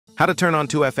How to turn on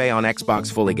 2FA on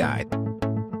Xbox Fully Guide.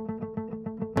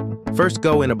 First,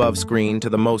 go in above screen to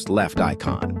the most left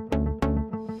icon.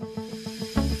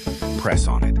 Press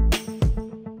on it.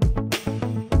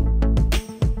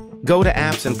 Go to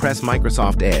Apps and press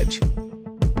Microsoft Edge.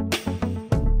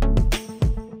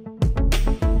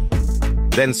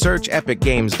 Then search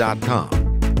epicgames.com.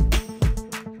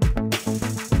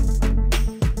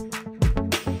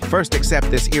 First, accept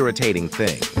this irritating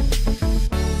thing.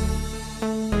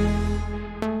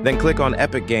 Then click on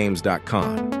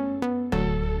epicgames.com.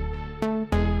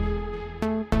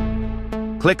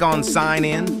 Click on Sign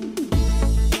In.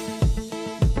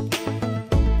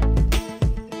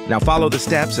 Now follow the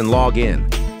steps and log in.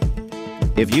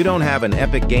 If you don't have an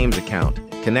Epic Games account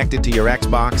connected to your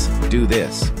Xbox, do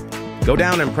this. Go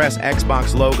down and press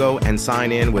Xbox logo and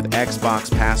sign in with Xbox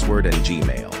password and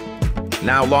Gmail.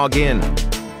 Now log in.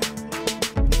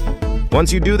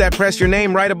 Once you do that, press your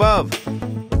name right above.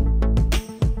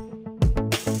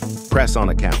 Press on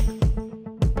Account.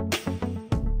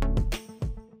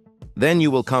 Then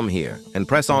you will come here and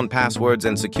press on Passwords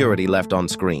and Security left on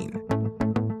screen.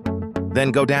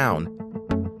 Then go down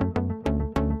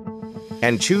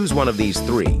and choose one of these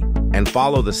three and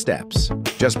follow the steps.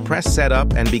 Just press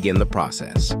Setup and begin the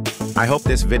process. I hope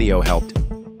this video helped.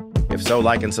 If so,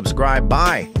 like and subscribe.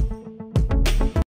 Bye!